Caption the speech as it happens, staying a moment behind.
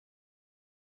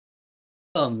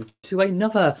welcome to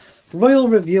another Royal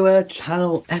Reviewer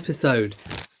channel episode.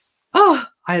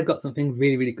 I have got something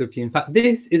really good for you. In fact,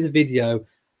 this is a video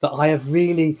that I have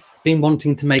really been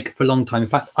wanting to make for a long time. In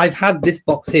fact, I've had this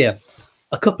box here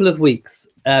a couple of weeks.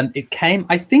 It came,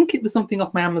 I think it was something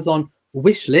off my Amazon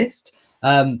wish list,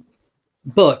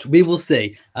 but we will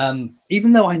see.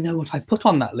 Even though I know what I put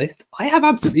on that list, I have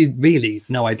absolutely really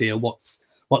no idea what's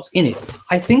in it.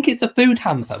 I think it's a food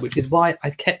hamper, which is why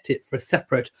I've kept it for a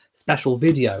separate special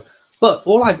video. But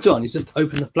all I've done is just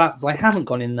open the flaps. I haven't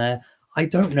gone in there. I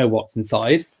don't know what's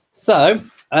inside. So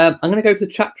I'm going to go to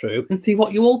the chat room and see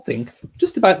what you all think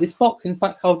just about this box. In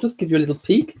fact, I'll just give you a little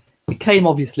peek. It came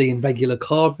obviously in regular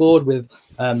cardboard with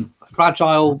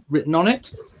fragile written on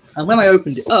it. And when I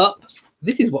opened it up,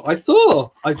 this is what I saw.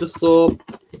 I just saw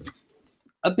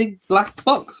a big black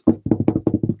box,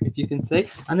 if you can see,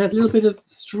 and there's a little bit of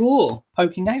straw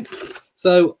poking out.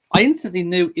 So I instantly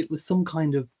knew it was some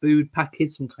kind of food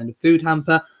package, some kind of food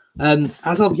hamper.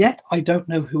 As of yet, I don't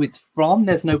know who it's from.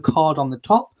 There's no card on the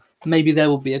top. Maybe there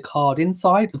will be a card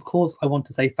inside. Of course, I want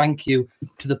to say thank you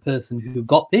to the person who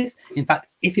got this. In fact,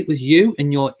 if it was you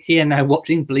and you're here now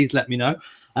watching, please let me know.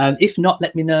 If not,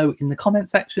 let me know in the comment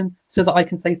section so that I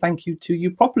can say thank you to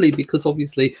you properly, because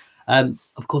obviously,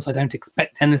 of course, I don't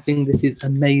expect anything. This is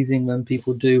amazing when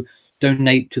people do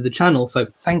donate to the channel. So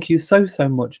thank you so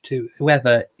much to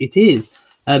whoever it is.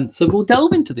 So we'll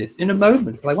delve into this in a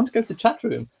moment, but I want to go to the chat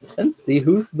room and see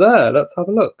who's there. Let's have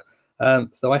a look.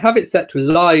 So I have it set to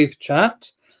live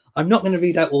chat. I'm not going to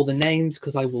read out all the names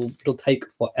because it'll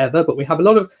take forever, but we have a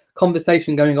lot of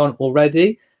conversation going on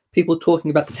already. People talking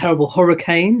about the terrible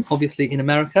hurricane, obviously in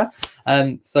America.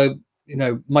 So, you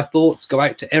know, my thoughts go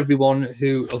out to everyone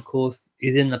who, of course,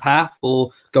 is in the path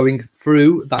or going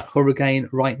through that hurricane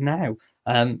right now.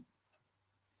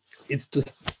 It's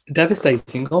just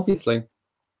devastating, obviously.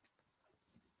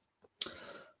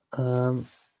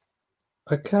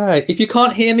 Okay, if you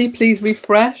can't hear me, please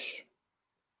refresh.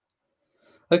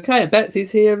 Okay,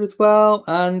 Betsy's here as well,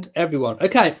 and everyone.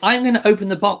 Okay, I'm going to open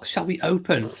the box. Shall we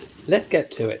open? Let's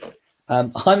get to it.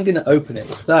 I'm going to open it.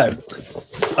 So,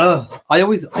 I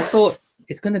thought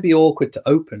it's going to be awkward to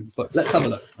open, but let's have a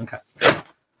look. Okay,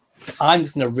 I'm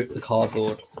just going to rip the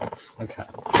cardboard. Okay,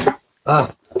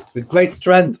 with great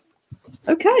strength.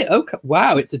 Okay.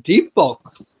 Wow, it's a deep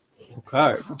box.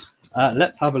 Okay,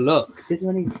 let's have a look. Is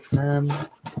there any?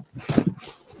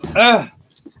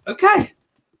 Okay.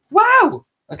 Wow.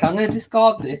 Okay, I'm going to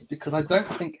discard this because I don't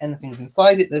think anything's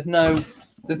inside it. There's no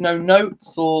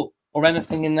notes or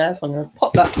anything in there, so I'm going to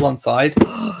pop that to one side.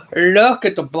 Look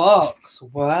at the box.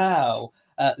 Wow.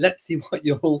 Let's see what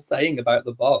you're all saying about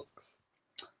the box.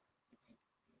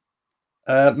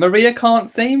 Maria can't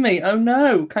see me. Oh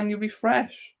no. Can you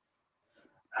refresh?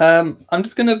 I'm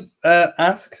just going to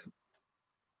ask.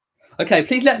 Okay,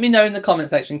 please let me know in the comment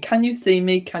section. Can you see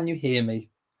me? Can you hear me?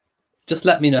 Just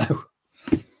let me know.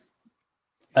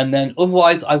 And then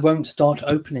otherwise I won't start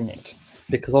opening it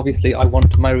because obviously I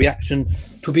want my reaction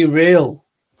to be real.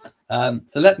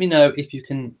 So let me know if you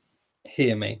can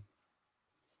hear me.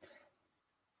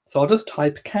 So I'll just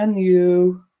type, can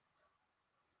you?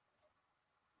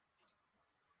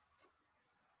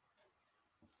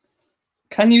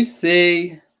 Can you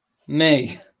see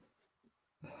me?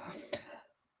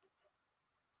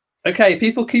 Okay,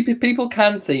 people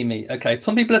can see me. Okay,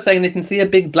 some people are saying they can see a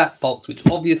big black box, which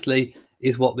obviously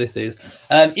is what this is.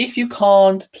 If you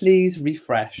can't, please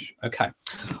refresh. Okay.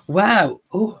 Wow.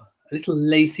 Oh, a little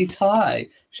lacy tie.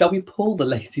 Shall we pull the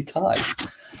lacy tie?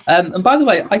 And by the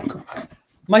way,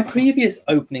 my previous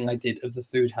opening I did of the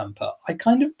food hamper, I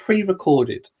kind of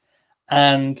pre-recorded,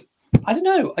 and I don't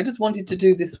know, I just wanted to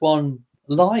do this one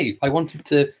live. I wanted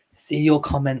to see your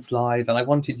comments live, and I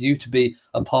wanted you to be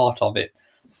a part of it.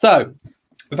 So,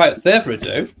 without further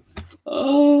ado,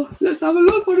 let's have a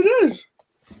look what it is.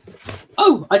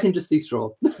 Oh, I can just see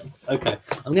straw. Okay,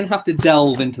 I'm going to have to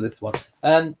delve into this one.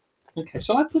 Okay,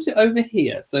 shall I put it over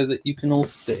here so that you can all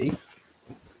see?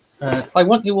 I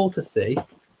want you all to see.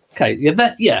 Okay,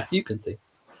 yeah, you can see.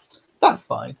 That's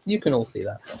fine. You can all see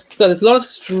that. So there's a lot of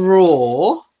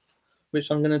straw,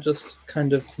 which I'm going to just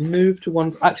kind of move to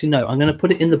one. Actually, no, I'm going to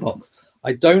put it in the box.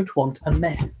 I don't want a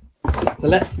mess. So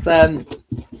let's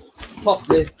pop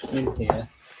this in here.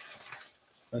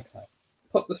 Okay.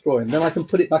 Pop the straw in, then I can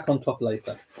put it back on top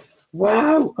later.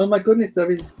 Wow! Oh my goodness,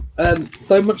 there is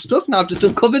so much stuff now. I've just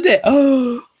uncovered it.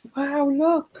 Oh wow!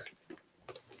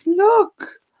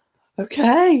 Look.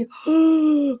 Okay.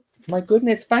 My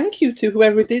goodness! Thank you to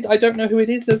whoever it is. I don't know who it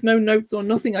is. There's no notes or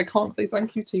nothing. I can't say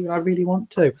thank you to you. I really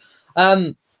want to.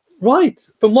 Right.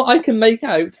 From what I can make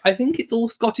out, I think it's all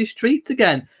Scottish treats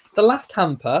again. The last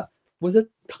hamper was a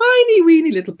tiny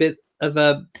weeny little bit of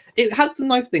it had some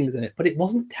nice things in it, but it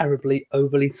wasn't terribly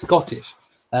overly Scottish.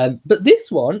 But this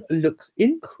one looks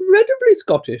incredibly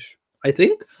Scottish, I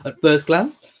think, at first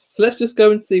glance. So let's just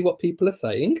go and see what people are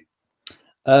saying.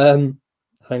 Hang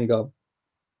on.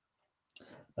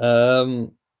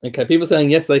 Okay, people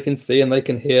saying yes, they can see and they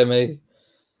can hear me.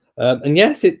 And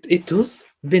yes, it does,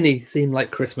 Vinny, seem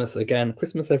like Christmas again.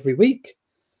 Christmas every week.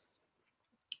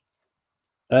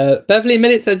 Beverly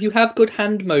Minute says, you have good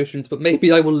hand motions, but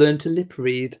maybe I will learn to lip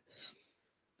read.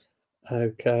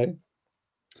 Okay.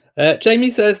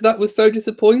 Jamie says, that was so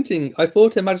disappointing. I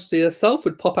thought Her Majesty herself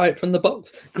would pop out from the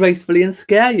box gracefully and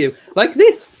scare you. Like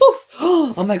this. Poof!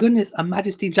 Oh my goodness, a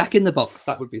Majesty Jack in the box.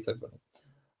 That would be so funny.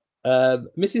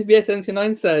 Mrs.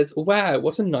 BS79 says, wow,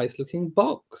 what a nice looking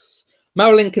box.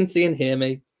 Marilyn can see and hear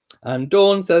me. And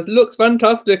Dawn says, looks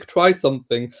fantastic. Try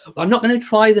something. I'm not going to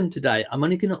try them today. I'm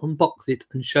only going to unbox it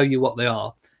and show you what they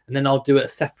are. And then I'll do a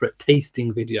separate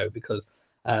tasting video because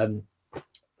I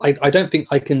don't think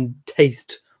I can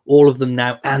taste all of them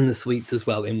now and the sweets as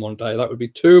well in one day. That would be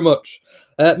too much.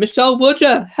 Michelle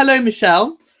Woodger, hello,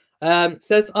 Michelle,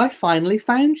 says, I finally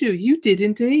found you. You did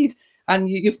indeed. And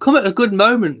you've come at a good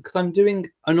moment because I'm doing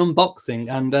an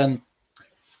unboxing. And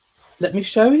let me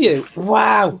show you.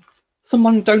 Wow.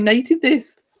 Someone donated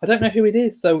this. I don't know who it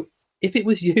is. So if it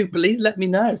was you, please let me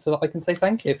know so that I can say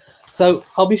thank you. So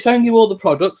I'll be showing you all the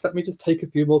products. Let me just take a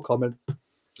few more comments.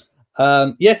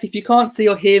 Yes, if you can't see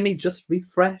or hear me, just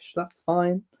refresh. That's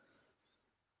fine.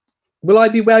 Will I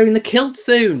be wearing the kilt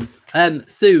soon?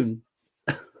 Soon.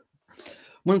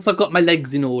 Once I've got my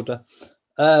legs in order.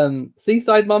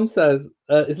 Seaside Mum says,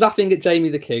 is laughing at Jamie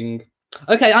the King.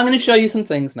 Okay, I'm going to show you some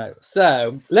things now.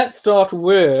 So let's start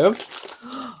with,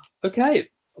 okay,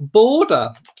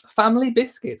 Border Family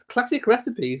Biscuits, classic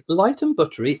recipes, light and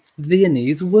buttery,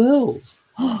 Viennese whirls.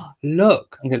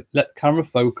 Look, I'm going to let the camera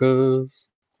focus.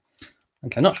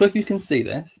 Okay, not sure if you can see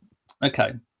this.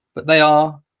 Okay, but they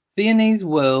are Viennese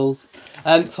whirls.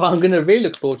 So I'm going to really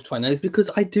look forward to trying those because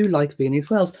I do like Viennese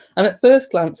whirls. And at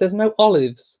first glance, there's no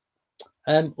olives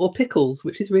or pickles,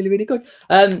 which is really, really good.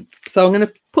 So I'm going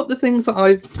to put the things that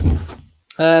I've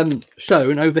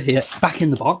shown over here back in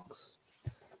the box.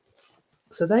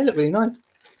 So they look really nice.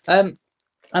 And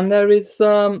there is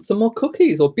some more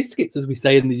cookies or biscuits, as we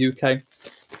say in the UK.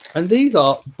 And these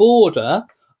are Border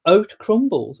Oat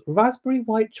Crumbles, raspberry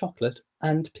white chocolate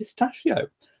and pistachio.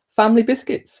 Family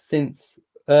biscuits since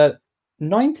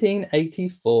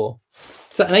 1984.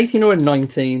 Is that an 18 or a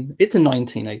 19? It's a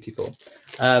 1984.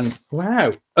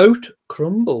 Wow, oat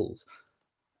crumbles.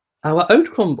 Our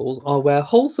oat crumbles are where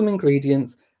wholesome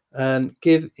ingredients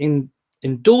give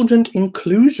indulgent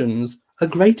inclusions a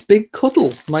great big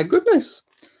cuddle. My goodness.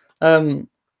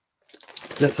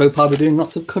 Let's hope I'll be doing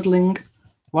lots of cuddling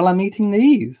while I'm eating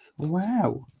these.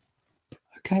 Wow.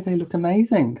 Okay, they look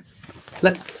amazing.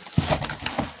 Let's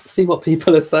see what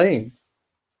people are saying.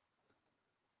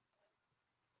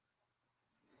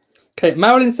 Okay,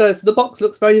 Marilyn says, the box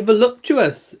looks very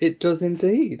voluptuous. It does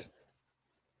indeed.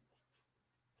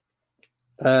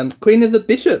 Queen of the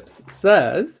Bishops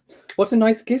says, what a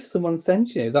nice gift someone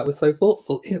sent you. That was so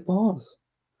thoughtful. It was.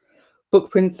 Book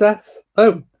Princess.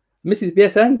 Oh, Mrs.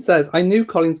 BSN says, I knew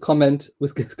Colin's comment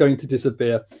was going to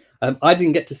disappear. I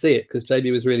didn't get to see it because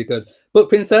JB was really good. Book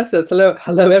Princess says,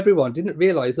 hello everyone. Didn't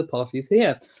realise the party's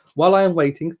here. While I am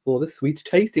waiting for the sweet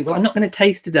tasting. Well, I'm not going to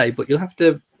taste today, but you'll have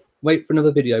to wait for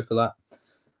another video for that.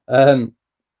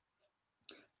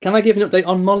 Can I give an update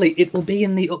on Molly? It will be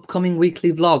in the upcoming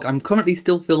weekly vlog. I'm currently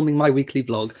still filming my weekly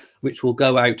vlog, which will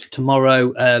go out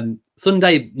tomorrow,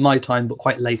 Sunday my time, but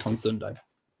quite late on Sunday.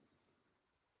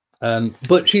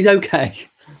 But she's okay.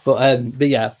 But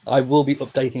yeah, I will be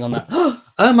updating on that.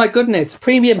 Oh my goodness,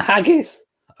 premium haggis.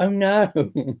 Oh no.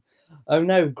 Oh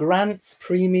no, Grant's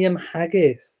premium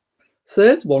haggis.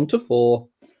 Serves 1 to 4.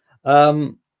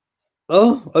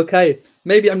 Oh, okay.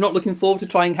 Maybe I'm not looking forward to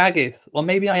trying haggis. Or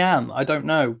maybe I am. I don't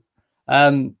know.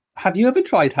 Have you ever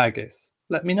tried haggis?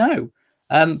 Let me know.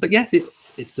 But yes, it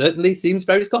certainly seems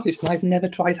very Scottish. And I've never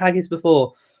tried haggis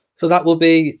before. So that will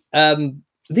be...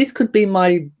 this could be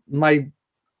my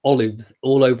olives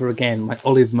all over again. My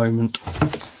olive moment.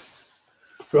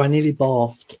 I nearly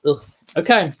barfed. Ugh.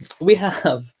 Okay, we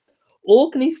have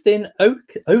Orkney thin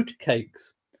oat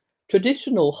cakes.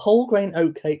 Traditional whole grain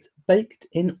oat cakes baked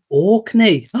in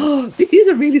Orkney. Oh, this is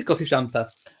a really Scottish hamper.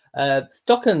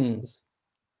 Stockens,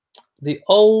 the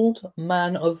old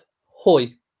man of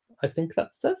Hoy. I think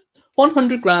that says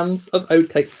 100 grams of oat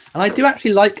cakes. And I do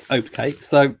actually like oat cakes.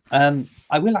 So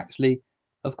I will actually,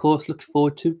 of course, look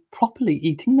forward to properly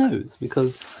eating those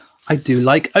because I do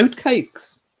like oat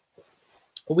cakes.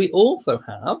 We also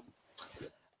have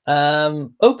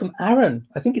Oh, from Aaron.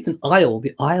 I think it's an Isle,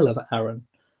 the Isle of Aaron.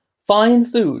 Fine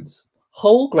foods.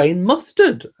 Whole grain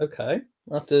mustard. Okay,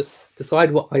 I'll have to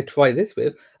decide what I try this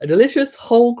with. A delicious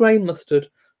whole grain mustard,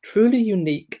 truly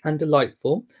unique and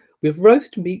delightful, with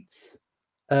roast meats.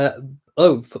 With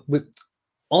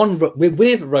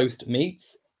roast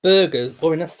meats, burgers,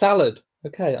 or in a salad.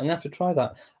 Okay, I'm gonna have to try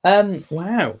that.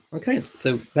 Wow. Okay,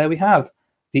 so there we have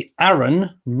the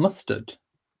Aaron mustard.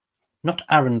 Not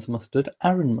Aaron's mustard,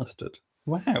 Aaron mustard.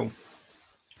 Wow.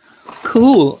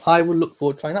 Cool. I will look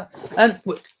forward to trying that.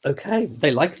 Okay,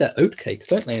 they like their oatcakes,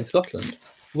 don't they, in Scotland?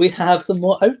 We have some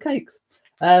more oatcakes.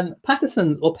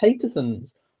 Pattersons or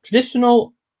Patersons,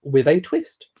 traditional with a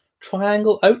twist.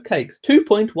 Triangle oatcakes,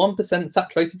 2.1%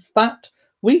 saturated fat,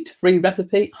 wheat-free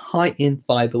recipe, high in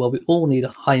fibre. Well, we all need a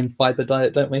high in fibre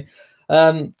diet, don't we?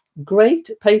 Great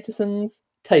Patersons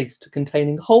taste,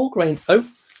 containing whole grain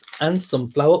oats and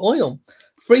sunflower oil,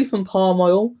 free from palm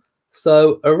oil,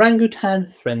 so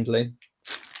orangutan friendly.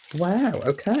 Wow,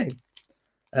 okay.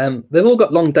 They've all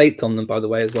got long dates on them, by the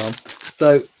way, as well.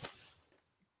 So,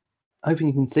 hoping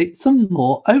you can see some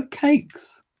more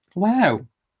oatcakes. Wow.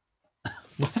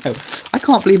 Wow, I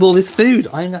can't believe all this food.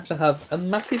 I'm going to have a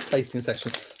massive tasting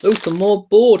section. Oh, some more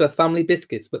Border family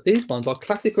biscuits, but these ones are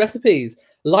classic recipes.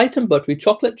 Light and buttery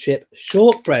chocolate chip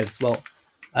shortbreads. Well,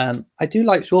 I do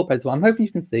like shortbreads, but I'm hoping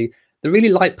you can see the really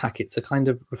light packets are kind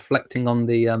of reflecting on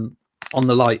the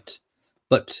light.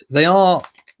 But they are,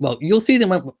 well, you'll see them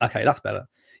when, okay, that's better.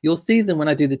 You'll see them when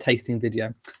I do the tasting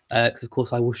video, because of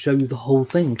course I will show you the whole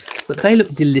thing. But they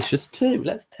look delicious too.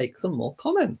 Let's take some more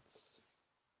comments.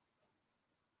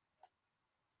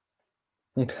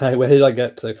 Okay, where did I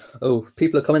get to? Oh,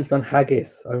 people are commenting on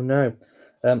haggis. Oh no.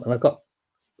 And I've got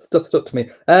stuff stuck to me.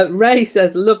 Ray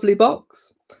says, lovely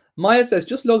box. Maya says,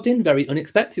 just logged in, very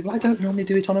unexpected. Well, I don't normally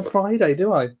do it on a Friday,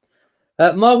 do I?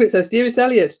 Margaret says, dearest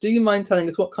Elliot, do you mind telling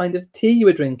us what kind of tea you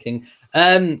were drinking?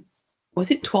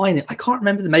 Was it Twinings? I can't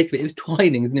remember the make of it. It was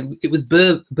Twinings, and it was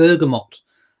bergamot.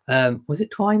 Was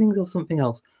it Twinings or something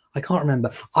else? I can't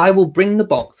remember. I will bring the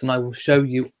box and I will show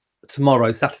you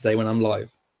tomorrow, Saturday, when I'm live.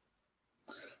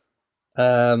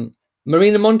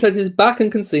 Marina Montes is back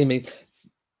and can see me.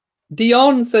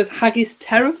 Dion says haggis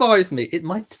terrifies me. It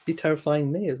might be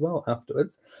terrifying me as well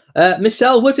afterwards.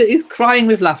 Michelle Woodger is crying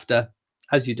with laughter,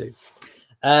 as you do.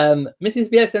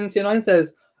 Mrs. BSNC9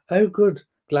 says, oh good,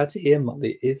 glad to hear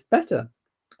Molly is better.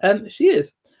 She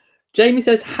is. Jamie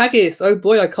says haggis. Oh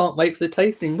boy, I can't wait for the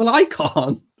tasting. Well, I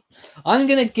can't. I'm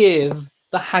going to give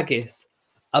the haggis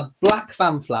a black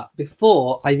fan flap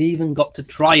before I've even got to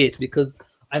try it, because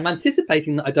I'm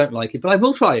anticipating that I don't like it, but I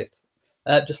will try it.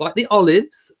 Just like the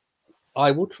olives,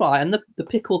 I will try. And the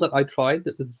pickle that I tried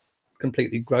that was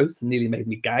completely gross and nearly made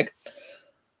me gag.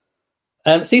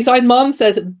 Seaside Mom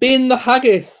says, bin the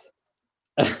haggis.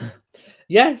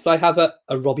 Yes, I have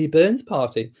a Robbie Burns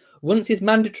party. Once it's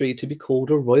mandatory to be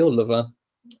called a royal lover.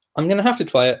 I'm going to have to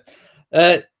try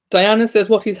it. Diana says,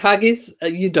 what is haggis?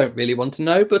 You don't really want to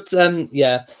know, but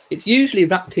yeah, it's usually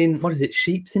wrapped in, what is it,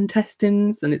 sheep's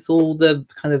intestines, and it's all the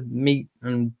kind of meat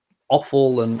and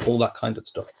offal and all that kind of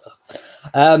stuff.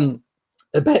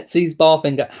 Betsy's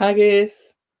barfing at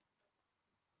haggis.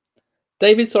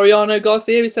 David Soriano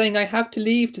Garcia is saying, I have to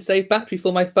leave to save battery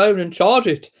for my phone and charge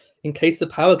it in case the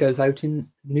power goes out in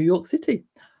New York City.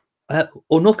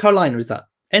 Or North Carolina, is that?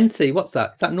 NC, what's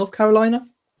that? Is that North Carolina?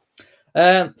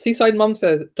 Seaside Mum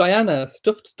says, Diana,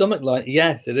 stuffed stomach line.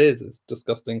 Yes, it is. It's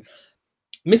disgusting.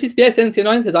 Mrs.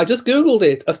 BSNC9 says, I just Googled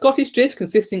it. A Scottish dish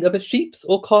consisting of a sheep's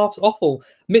or calf's offal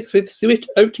mixed with suet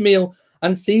oatmeal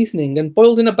and seasoning and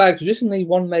boiled in a bag, traditionally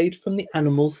one made from the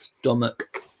animal's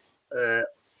stomach.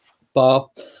 Bath.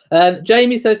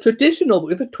 Jamie says, traditional but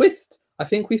with a twist. I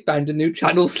think we found a new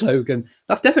channel slogan.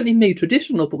 That's definitely me.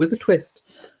 Traditional but with a twist.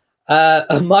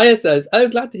 Maya says, oh,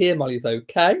 glad to hear Molly's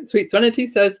okay. Sweet Serenity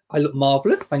says, I look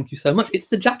marvellous. Thank you so much. It's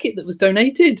the jacket that was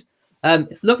donated.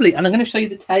 It's lovely. And I'm going to show you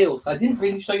the tails. I didn't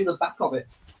really show you the back of it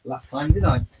last time, did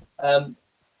I?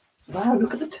 Wow,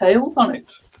 look at the tails on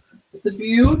it. It's a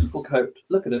beautiful coat.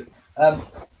 Look at it.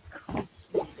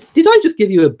 Did I just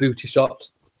give you a booty shot?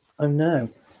 Oh, no.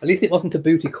 At least it wasn't a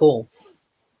booty call.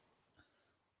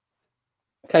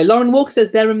 Okay, Lauren Walker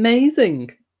says, they're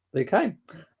amazing. Okay.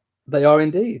 They are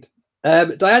indeed.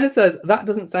 Diana says, that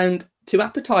doesn't sound too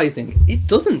appetizing. It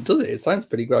doesn't, does it? It sounds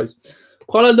pretty gross.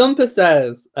 Kuala Lumpur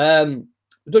says,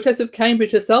 Duchess of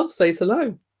Cambridge herself says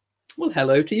hello. Well,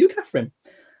 hello to you, Catherine.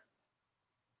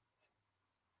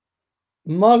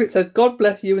 Margaret says, God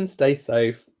bless you and stay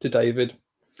safe, to David.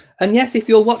 And yes, if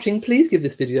you're watching, please give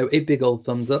this video a big old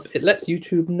thumbs up. It lets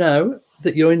YouTube know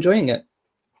that you're enjoying it.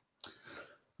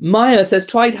 Maya says,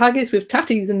 tried haggis with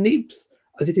tatties and neeps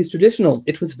as it is traditional.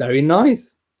 It was very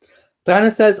nice.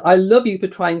 Diana says, I love you for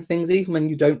trying things even when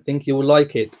you don't think you will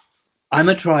like it. I'm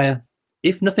a trier.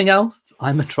 If nothing else,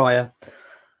 I'm a trier.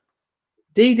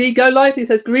 DD Go Lively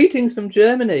says, greetings from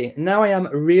Germany. Now I am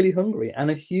really hungry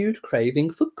and a huge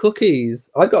craving for cookies.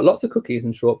 I've got lots of cookies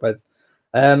and shortbreads.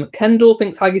 Kendall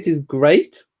thinks haggis is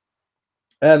great.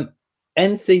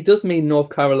 NC does mean North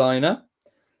Carolina.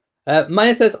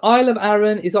 Maya says, Isle of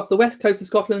Arran is off the west coast of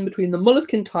Scotland between the Mull of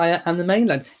Kintyre and the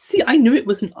mainland. See, I knew it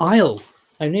was an isle.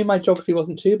 I knew my geography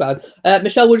wasn't too bad.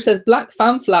 Michelle Wood says, black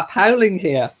fan flap howling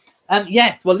here.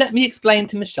 Yes, well, let me explain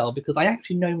to Michelle, because I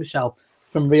actually know Michelle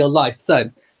from real life. So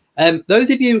those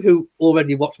of you who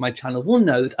already watch my channel will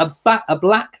know that a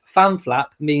black fan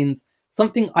flap means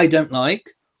something I don't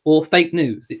like or fake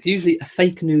news. It's usually a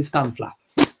fake news fan flap.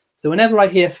 So whenever I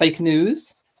hear fake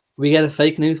news, we get a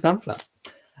fake news fan flap.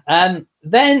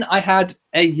 Then I had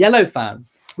a yellow fan,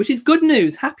 which is good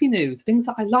news, happy news, things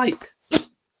that I like.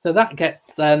 So that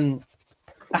gets a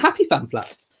happy fan flap.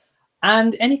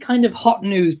 And any kind of hot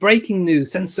news, breaking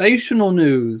news, sensational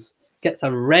news gets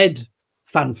a red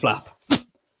fan flap.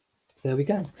 There we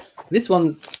go. This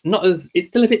one's not as, it's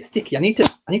still a bit sticky. I need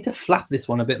to flap this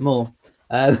one a bit more.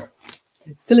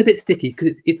 It's still a bit sticky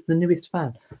because it's the newest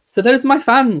fan. So those are my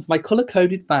fans, my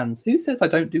color-coded fans. Who says I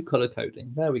don't do color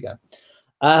coding? There we go.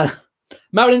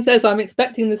 Marilyn says, I'm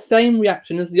expecting the same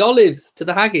reaction as the olives to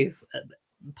the haggis.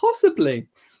 Possibly.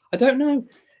 I don't know.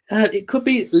 It could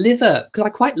be liver, because I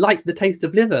quite like the taste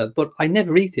of liver, but I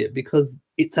never eat it because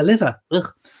it's a liver. Ugh.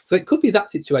 So it could be that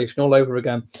situation all over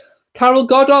again. Carol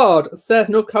Goddard says,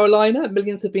 North Carolina,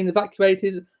 millions have been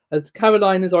evacuated as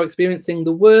Carolinas are experiencing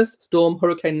the worst storm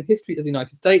hurricane in the history of the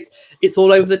United States. It's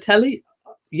all over the telly.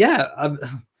 Yeah, I'm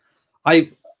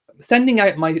sending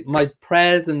out my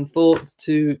prayers and thoughts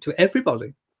to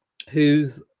everybody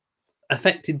who's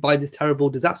affected by this terrible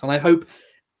disaster. And I hope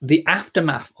the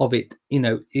aftermath of it,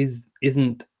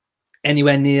 isn't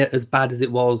anywhere near as bad as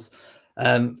it was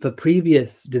for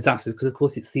previous disasters, because of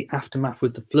course it's the aftermath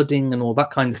with the flooding and all that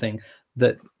kind of thing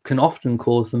that can often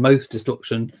cause the most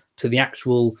destruction to the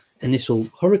actual initial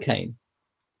hurricane.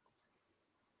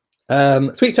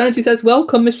 Sweet Trinity says,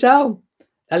 welcome, Michelle.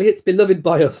 Elliot's beloved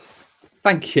by us.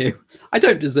 Thank you. I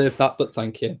don't deserve that, but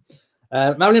thank you.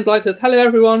 Marilyn Blythe says, hello,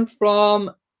 everyone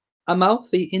from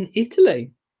Amalfi in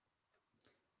Italy.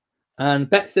 And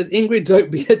Beth says, Ingrid, don't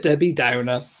be a Debbie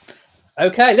Downer.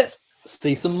 Okay, let's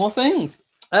see some more things.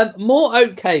 More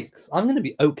oatcakes. I'm going to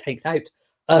be oatcaked out.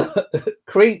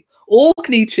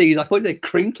 Orkney cheese. I thought you said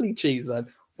crinkly cheese then.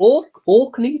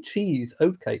 Orkney cheese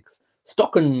oatcakes.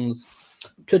 Stockens.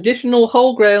 Traditional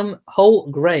whole grain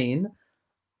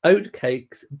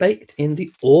oatcakes baked in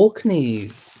the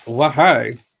Orkneys. Wow.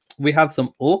 We have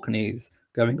some Orkneys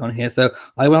going on here. So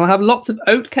I will have lots of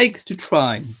oatcakes to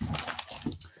try.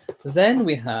 Then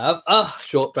we have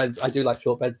shortbreads. I do like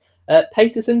shortbreads.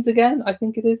 Paterson's again, I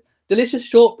think it is. Delicious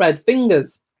shortbread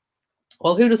fingers.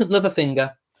 Well, who doesn't love a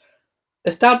finger?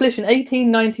 Established in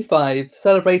 1895,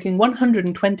 celebrating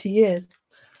 120 years.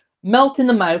 Melt in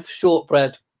the mouth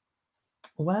shortbread.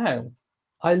 Wow,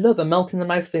 I love a melt in the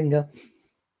mouth finger.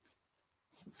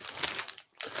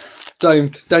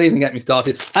 Don't even get me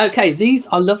started. Okay, these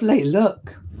are lovely.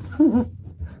 Look.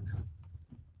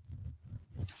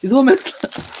 It's almost.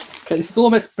 Okay, this is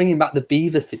almost bringing back the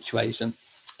beaver situation.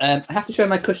 I have to show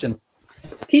my cushion.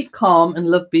 Keep calm and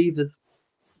love beavers.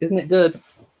 Isn't it good?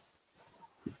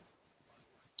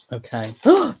 Okay.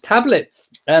 Tablets,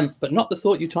 but not the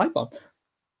sort you type on.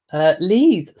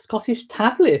 Lee's Scottish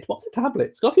tablet. What's a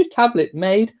tablet? Scottish tablet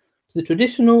made to the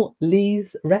traditional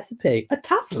Lee's recipe. A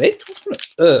tablet? What on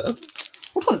earth?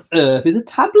 What on earth is a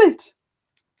tablet?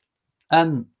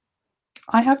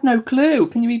 I have no clue.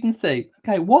 Can you even see?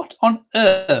 Okay, what on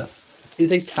earth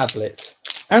is a tablet?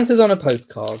 Answers on a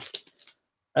postcard.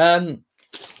 Okay,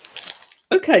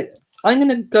 I'm going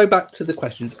to go back to the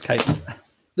questions. Okay,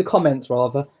 the comments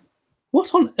rather.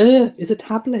 What on earth is a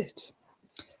tablet?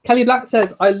 Kelly Black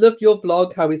says, I love your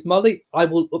vlog. How is Molly? I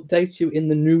will update you in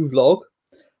the new vlog.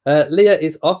 Leah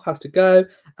is off, has to go.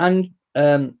 And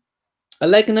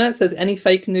Alegna says, any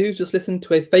fake news? Just listen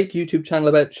to a fake YouTube channel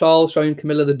about Charles showing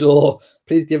Camilla the door.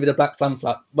 Please give it a black fan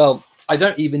flap. Well, I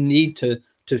don't even need to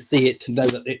see it to know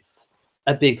that it's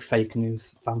a big fake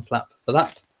news fan flap for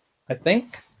that, I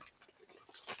think.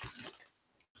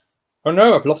 Oh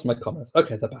no, I've lost my comments.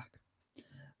 Okay, they're back.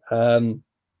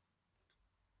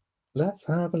 Let's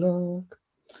have a look.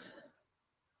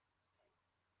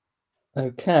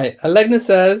 Okay, Alegna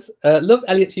says, love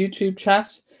Elliot's YouTube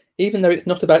chat. Even though it's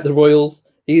not about the royals,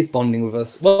 he's bonding with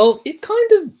us. Well,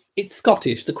 it's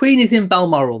Scottish. The Queen is in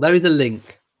Balmoral. There is a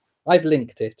link. I've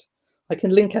linked it. I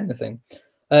can link anything.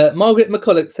 Margaret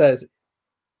McCulloch says,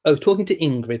 oh, talking to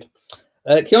Ingrid.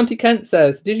 Keonti Kent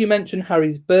says, did you mention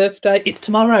Harry's birthday? It's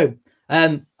tomorrow.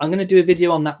 I'm going to do a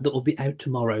video on that will be out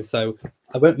tomorrow, so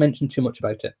I won't mention too much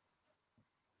about it.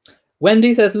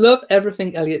 Wendy says, love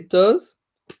everything Elliot does.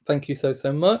 Thank you so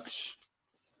much.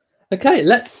 Okay,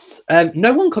 let's...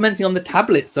 no one commenting on the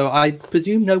tablet, so I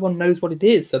presume no one knows what it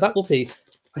is. So that will be,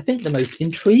 I think, the most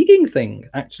intriguing thing,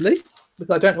 actually,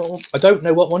 because I don't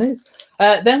know what one is.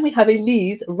 Then we have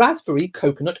Elise Raspberry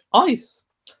Coconut Ice.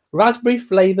 Raspberry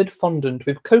flavoured fondant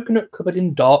with coconut covered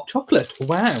in dark chocolate.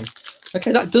 Wow.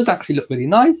 Okay, that does actually look really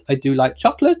nice. I do like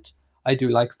chocolate. I do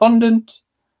like fondant.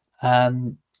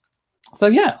 So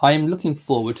yeah, I'm looking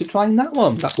forward to trying that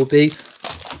one. That will be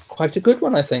quite a good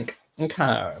one, I think.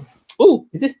 Okay. Oh,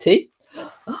 is this tea?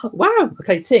 Oh, wow.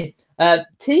 Okay, tea.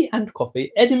 Tea and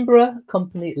coffee. Edinburgh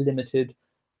Company Limited.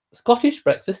 Scottish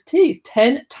breakfast tea.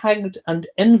 10 tagged and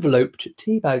enveloped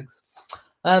tea bags.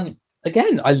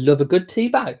 Again, I love a good tea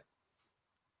bag.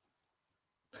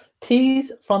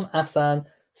 Teas from Assam,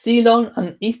 Ceylon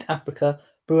and East Africa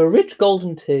brew a rich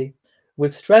golden tea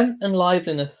with strength and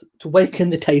liveliness to waken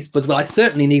the taste buds. Well, I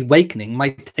certainly need wakening. My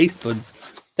taste buds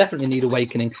definitely need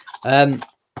awakening. I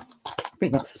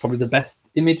think that's probably the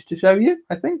best image to show you,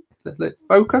 I think. Let's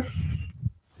focus.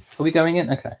 Are we going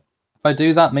in? Okay. If I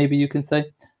do that, maybe you can see.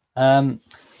 So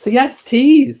yes,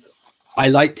 teas. I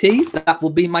like teas. That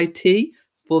will be my tea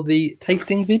for the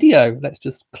tasting video. Let's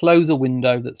just close a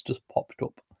window that's just popped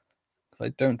up because I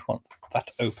don't want that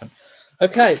open.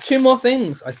 Okay, 2 more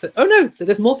things. Oh no,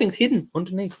 there's more things hidden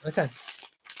underneath. Okay.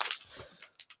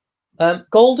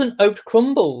 Golden oat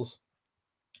crumbles.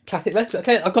 Classic recipe.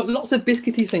 Okay, I've got lots of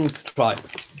biscuity things to try.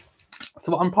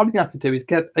 So what I'm probably going to have to do is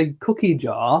get a cookie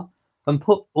jar and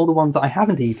put all the ones that I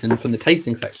haven't eaten from the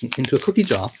tasting section into a cookie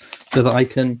jar so that I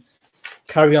can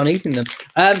carry on eating them.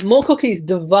 More cookies,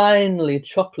 divinely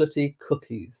chocolatey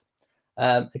cookies.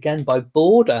 Again, by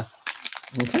Border.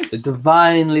 Okay, so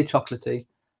divinely chocolatey.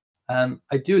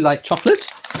 I do like chocolate.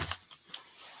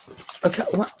 Okay,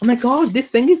 oh my God, this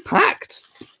thing is packed.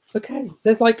 Okay,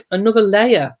 there's like another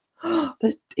layer.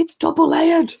 It's double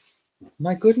layered.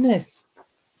 My goodness.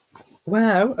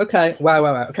 Wow. Okay. Wow.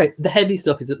 Okay, the heavy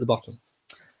stuff is at the bottom.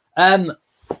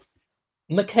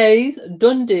 McKay's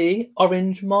Dundee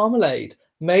orange marmalade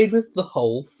made with the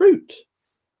whole fruit.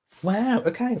 Wow.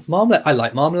 Okay, marmalade. I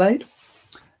like marmalade.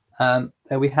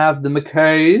 There we have the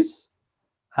McKay's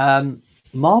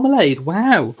marmalade.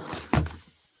 Wow.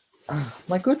 Oh,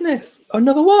 my goodness.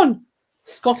 Another one.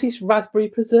 Scottish raspberry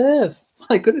preserve.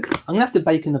 My goodness. I'm gonna have to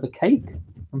bake another cake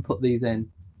and put these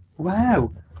in.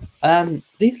 Wow.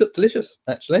 These look delicious,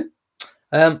 actually.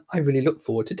 I really look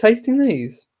forward to tasting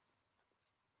these.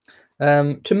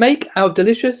 To make our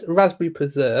delicious raspberry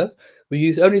preserve, we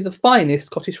use only the finest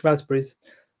Scottish raspberries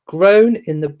grown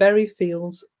in the berry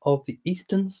fields of the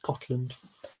eastern Scotland.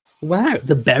 Wow,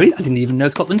 the berry? I didn't even know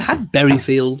Scotland had berry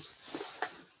fields.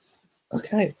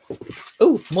 Okay.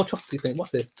 Oh, more chocolatey thing.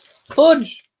 What's this?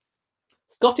 Fudge.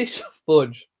 Scottish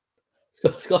fudge.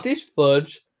 Scottish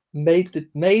fudge made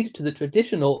to the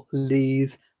traditional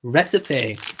Lees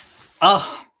recipe.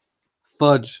 Ah,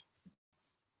 fudge.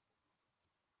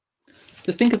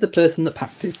 Just think of the person that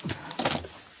packed it.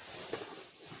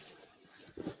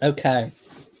 Okay.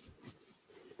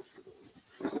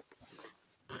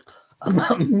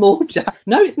 More jam.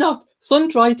 No, it's not.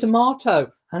 Sun-dried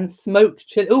tomato and smoked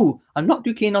chili. Oh, I'm not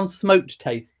too keen on smoked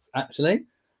tastes, actually.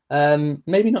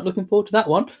 Maybe not looking forward to that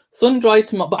one. Sun-dried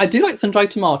tomato, but I do like sun-dried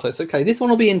tomatoes. Okay, this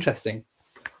one will be interesting.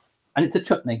 And it's a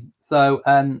chutney. So,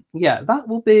 yeah, that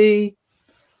will be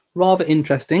rather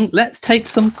interesting. Let's take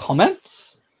some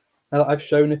comments. Now that I've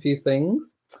shown a few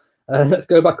things. Let's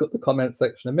go back up the comment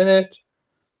section a minute.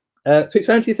 Sweet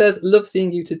Serenity says, love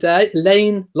seeing you today.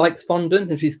 Lane likes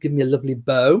fondant and she's given me a lovely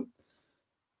bow.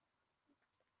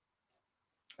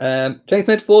 James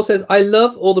Med4 says, I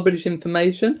love all the British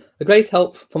information. A great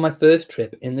help for my first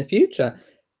trip in the future.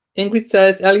 Ingrid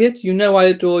says, Elliot, you know I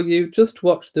adore you. Just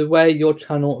watch the way your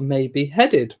channel may be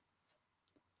headed.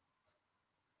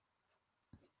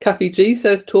 Kathy G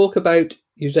says, talk about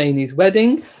Eugenie's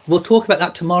wedding. We'll talk about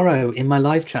that tomorrow in my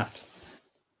live chat.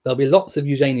 There'll be lots of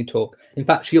Eugenie talk. In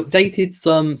fact, she updated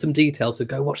some details, so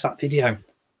go watch that video.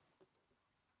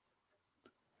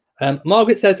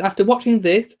 Margaret says, after watching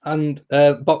this and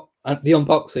the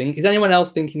unboxing, is anyone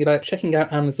else thinking about checking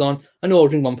out Amazon and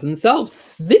ordering one for themselves?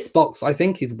 This box, I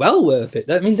think, is well worth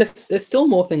it. I mean, there's still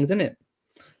more things in it.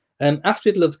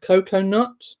 Astrid loves Cocoa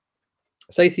Nut.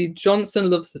 Stacey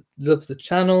Johnson loves the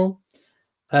channel.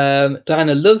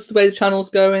 Diana loves the way the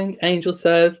channel's going. Angel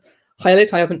says, hi,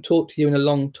 Elliot, I haven't talked to you in a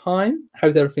long time.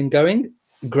 How's everything going?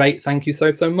 Great, thank you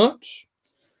so much.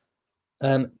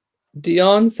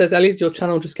 Dion says, Elliot, your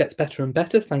channel just gets better and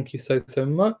better. Thank you so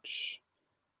much.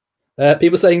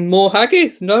 People saying more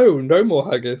haggis. No more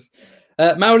haggis.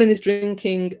 Marilyn is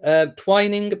drinking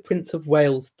Twining Prince of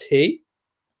Wales tea.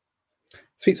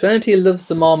 Sweet Serenity loves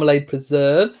the marmalade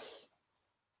preserves.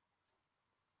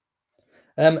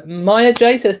 Maya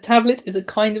J says tablet is a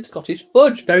kind of Scottish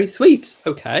fudge. Very sweet.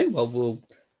 Okay, well,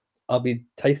 I'll be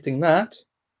tasting that.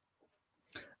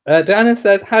 Diana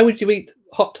says, how would you eat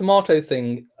hot tomato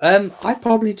thing? I'd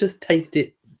probably just taste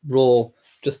it raw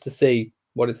just to see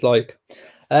what it's like.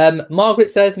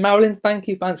 Margaret says, Marilyn, thank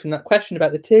you for answering that question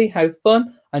about the tea. How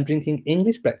fun. I'm drinking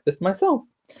English breakfast myself.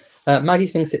 Maggie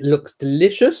thinks it looks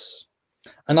delicious.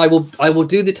 And I will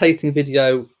do the tasting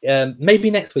video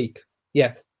maybe next week.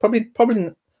 Yes,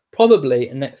 probably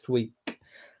next week.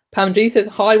 Pam G says,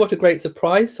 hi, what a great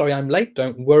surprise. Sorry I'm late,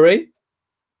 don't worry.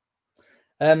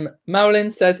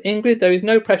 Marilyn says, Ingrid, there is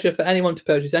no pressure for anyone to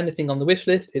purchase anything on the wish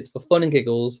list. It's for fun and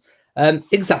giggles.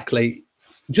 Exactly.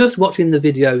 Just watching the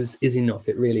videos is enough.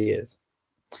 It really is.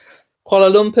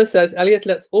 Kuala Lumpur says, Elliot,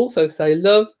 let's also say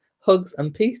love, hugs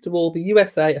and peace to all the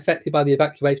USA affected by the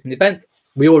evacuation events.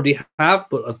 We already have,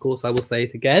 but of course I will say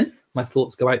it again. My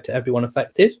thoughts go out to everyone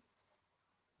affected.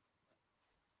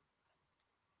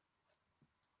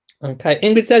 Okay,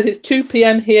 Ingrid says it's 2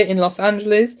 p.m. here in Los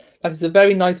Angeles. That is a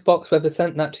very nice box. Whoever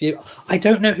sent that to you. I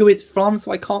don't know who it's from,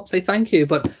 so I can't say thank you.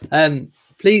 But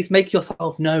please make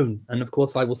yourself known. And of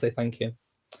course, I will say thank you.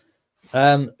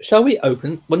 Shall we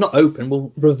open? Well, not open.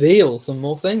 We'll reveal some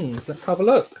more things. Let's have a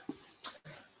look.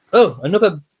 Oh,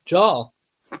 another jar.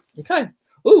 Okay.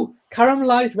 Oh,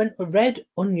 caramelized red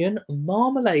onion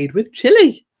marmalade with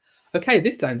chili. Okay,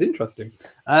 this sounds interesting.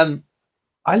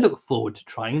 I look forward to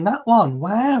trying that one.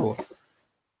 Wow.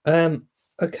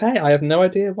 Okay, I have no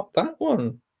idea what that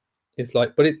one is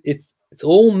like, but it's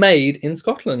all made in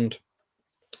Scotland.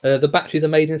 The batteries are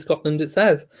made in Scotland, it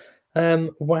says.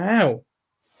 Wow.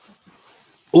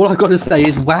 All I've got to say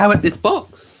is wow at this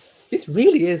box. This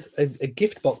really is a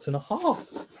gift box and a half.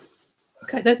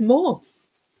 Okay, there's more.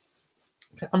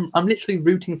 Okay, I'm literally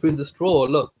rooting through the straw.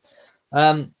 Look.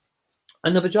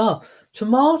 Another jar.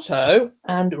 Tomato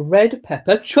and red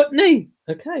pepper chutney.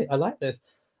 Okay, I like this.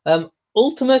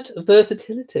 Ultimate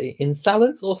versatility in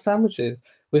salads or sandwiches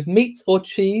with meats or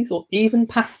cheese or even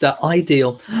pasta.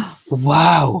 Ideal.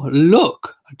 Wow,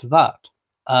 look at that.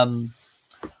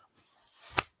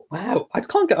 Wow, I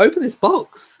can't get over this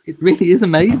box. It really is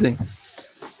amazing.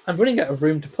 I'm running out of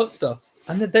room to put stuff.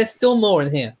 And there's still more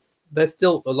in here. There's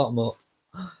still a lot more.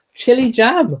 Chili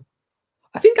jam.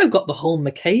 I think I've got the whole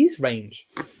McKay's range.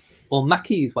 Or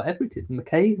Mackey's, whatever it is.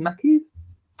 Mackay's.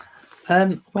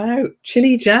 Wow,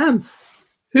 chili jam.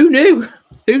 Who knew?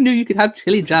 Who knew you could have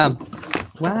chili jam?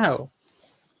 Wow.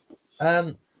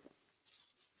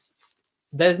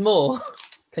 There's more.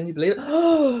 Can you believe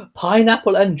it?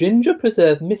 Pineapple and ginger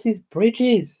preserve, Mrs.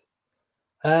 Bridges.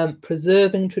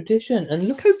 Preserving tradition. And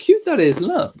look how cute that is.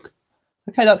 Look.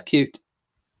 Okay, that's cute.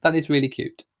 That is really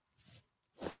cute.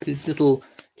 His little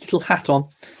hat on.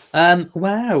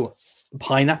 Wow.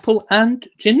 Pineapple and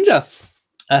ginger.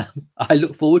 I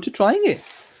look forward to trying it.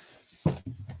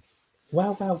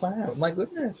 Wow. My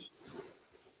goodness.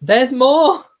 There's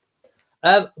more.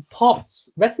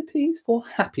 Potts. Recipes for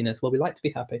happiness. Well, we like to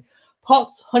be happy.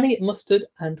 Potts, honey, mustard,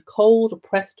 and cold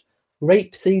pressed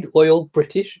rapeseed oil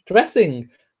British dressing.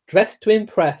 Dressed to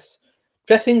impress.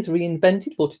 Dressings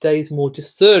reinvented for today's more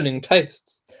discerning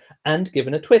tastes and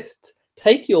given a twist.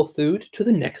 Take your food to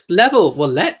the next level. Well,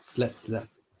 let's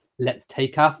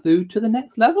take our food to the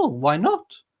next level. Why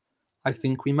not? I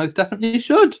think we most definitely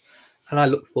should. And I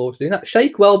look forward to doing that.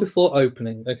 Shake well before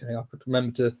opening. Okay, I've got to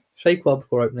remember to shake well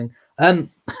before opening.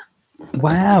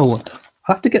 Wow.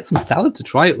 I'll have to get some salad to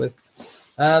try it with.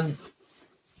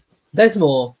 There's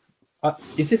more.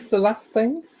 Is this the last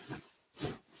thing?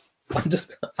 I'm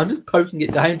just poking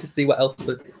it down to see what else.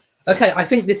 Okay, I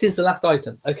think this is the last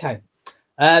item. Okay.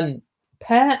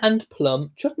 Pear and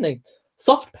plum chutney.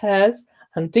 Soft pears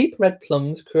and deep red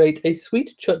plums create a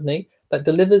sweet chutney that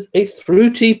delivers a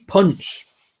fruity punch.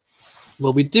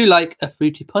 Well, we do like a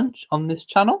fruity punch on this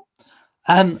channel.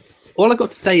 All I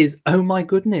got to say is, oh my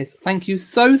goodness, thank you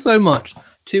so much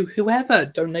to whoever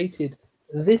donated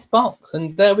this box.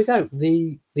 And there we go,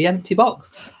 the empty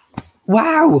box.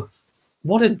 Wow,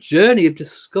 what a journey of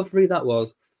discovery that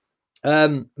was.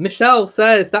 Michelle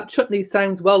says that chutney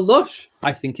sounds well lush.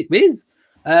 I think it is.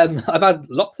 I've had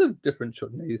lots of different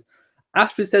chutneys.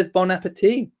 Astrid says bon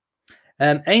appetit.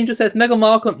 Angel says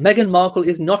Meghan Markle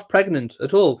is not pregnant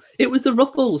at all. It was the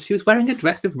ruffles. She was wearing a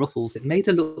dress with ruffles. It made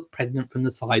her look pregnant from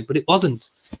the side, but it wasn't.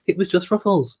 It was just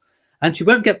ruffles. and she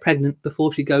won't get pregnant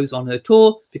before she goes on her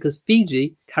tour because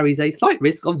Fiji carries a slight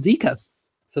risk of Zika.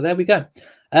 So there we go.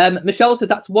 Michelle said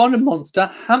that's one monster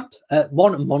hamper,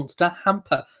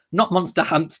 not monster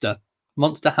hamster,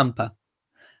 monster hamper.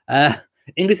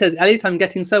 Ingrid says, Elliot, I'm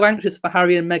getting so anxious for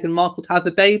Harry and Meghan Markle to have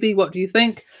a baby. What do you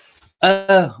think?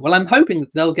 Well, I'm hoping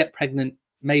they'll get pregnant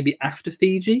maybe after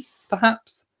Fiji,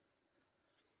 perhaps.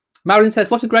 Marilyn says,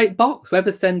 what a great box.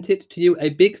 Whoever sent it to you, a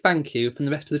big thank you from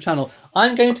the rest of the channel.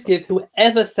 I'm going to give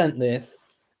whoever sent this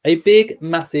a big,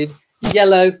 massive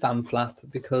yellow fan flap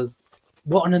because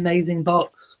what an amazing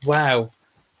box. Wow.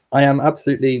 I am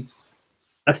absolutely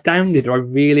astounded. I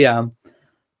really am.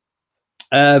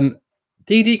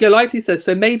 DD Golightly says,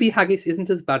 so maybe haggis isn't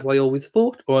as bad as I always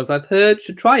thought, or as I've heard,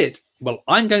 should try it. Well,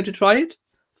 I'm going to try it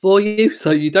for you,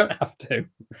 so you don't have to.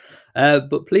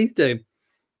 But please do.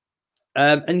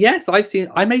 And yes,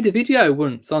 I made a video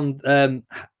once on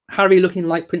Harry looking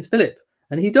like Prince Philip,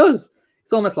 and he does.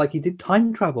 It's almost like he did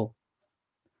time travel.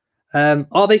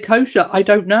 Are they kosher? I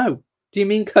don't know. Do you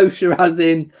mean kosher as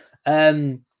in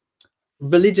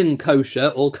religion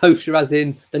kosher, or kosher as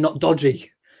in they're not dodgy?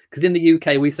 Because in the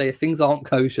UK, we say if things aren't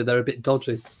kosher, they're a bit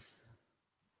dodgy.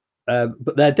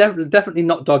 But they're definitely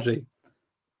not dodgy.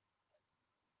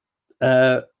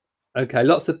 Okay,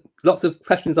 lots of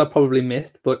questions I probably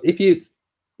missed, but if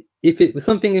it was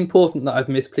something important that I've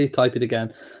missed, please type it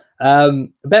again.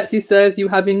 Betsy says, you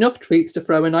have enough treats to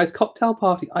throw a nice cocktail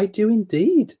party. I do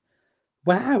indeed.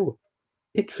 Wow.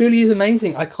 It truly is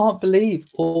amazing. I can't believe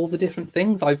all the different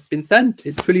things I've been sent.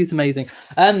 It truly is amazing.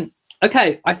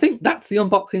 Okay, I think that's the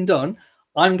unboxing done.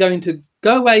 I'm going to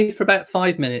go away for about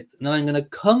 5 minutes, and then I'm going to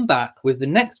come back with the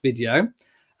next video,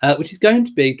 which is going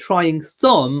to be trying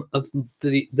some of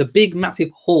the big, massive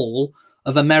haul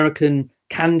of American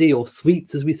candy, or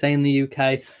sweets, as we say in the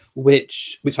UK,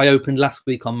 which I opened last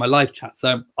week on my live chat.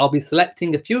 So I'll be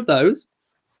selecting a few of those,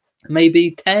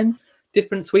 maybe 10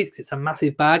 different sweets. It's a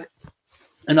massive bag,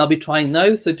 and I'll be trying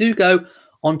those. So do go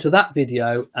onto that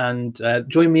video and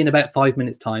join me in about 5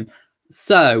 minutes time.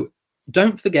 So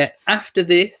don't forget, after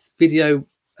this video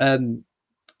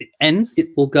ends, it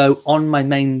will go on my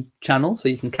main channel, so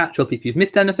you can catch up if you've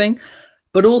missed anything.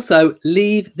 But also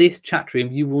leave this chat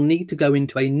room. You will need to go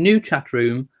into a new chat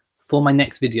room for my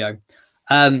next video.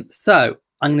 So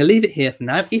I'm going to leave it here for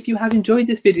now. If you have enjoyed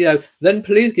this video, then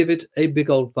please give it a big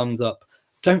old thumbs up.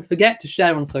 Don't forget to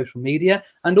share on social media,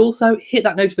 and also hit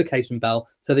that notification bell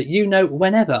so that you know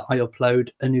whenever I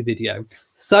upload a new video.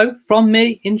 So from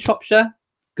me in Shropshire,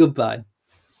 goodbye.